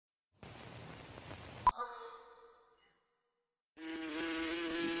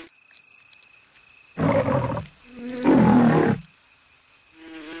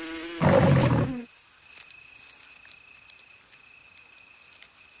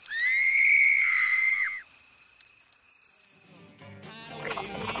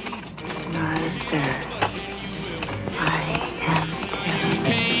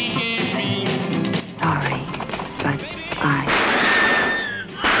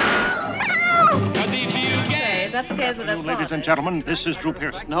upstairs with her father. Ladies and gentlemen, this is Drew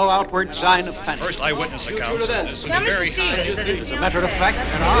Pearson. No outward sign of panic. First eyewitness account. This was a very high. As a matter of fact,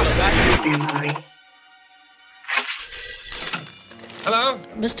 at our side. Hello?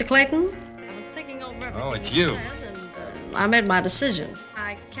 Mr. Clayton? I was thinking over everything. Oh, it's you. I made my decision.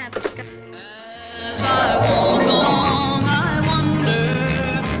 I can't discuss. As I walk along, I wonder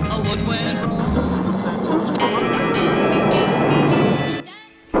what went wrong.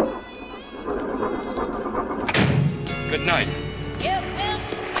 Good night.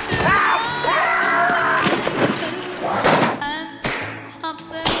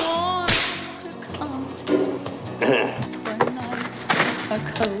 Something more to come to when nights are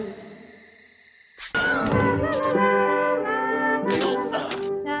cold.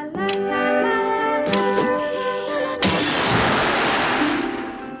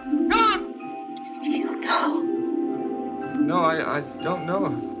 No, I don't know.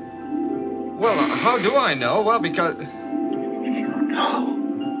 Well, how do I know? Well, because...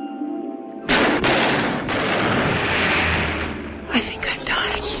 I think I've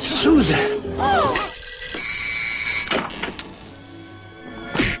died. Susan!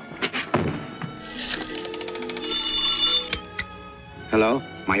 Hello?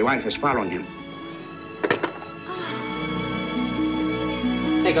 My wife is following him.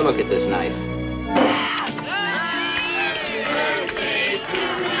 Take a look at this knife.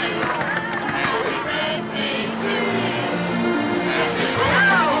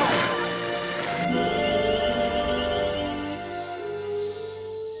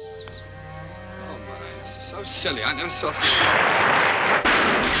 So silly, I never saw...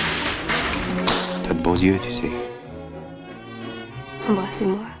 T'as de beaux yeux, tu sais.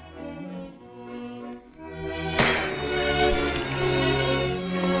 Embrassez-moi.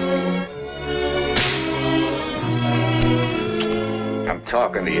 I'm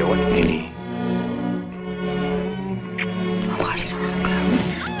talking to you. Nini.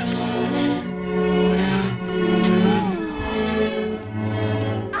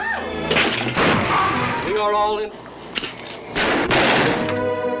 We are all in.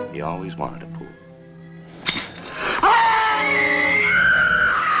 You always wanted a pool.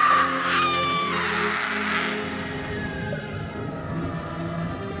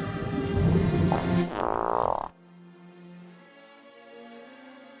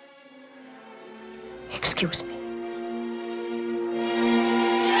 Excuse me.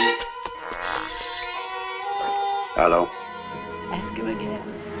 Hello? Ask him again.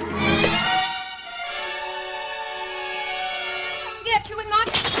 Get you in my...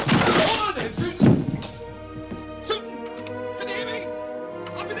 Hold on there, Susan! Susan! Can you hear me?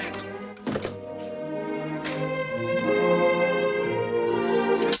 I'll be there.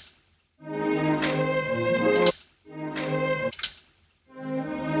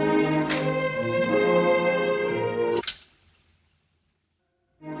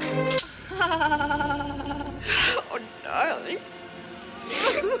 Oh, darling.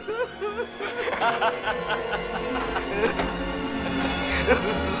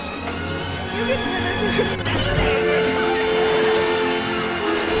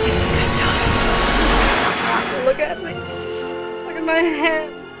 Look at me. Look at my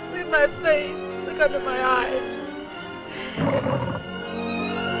hands. Look at my face. Look under my eyes.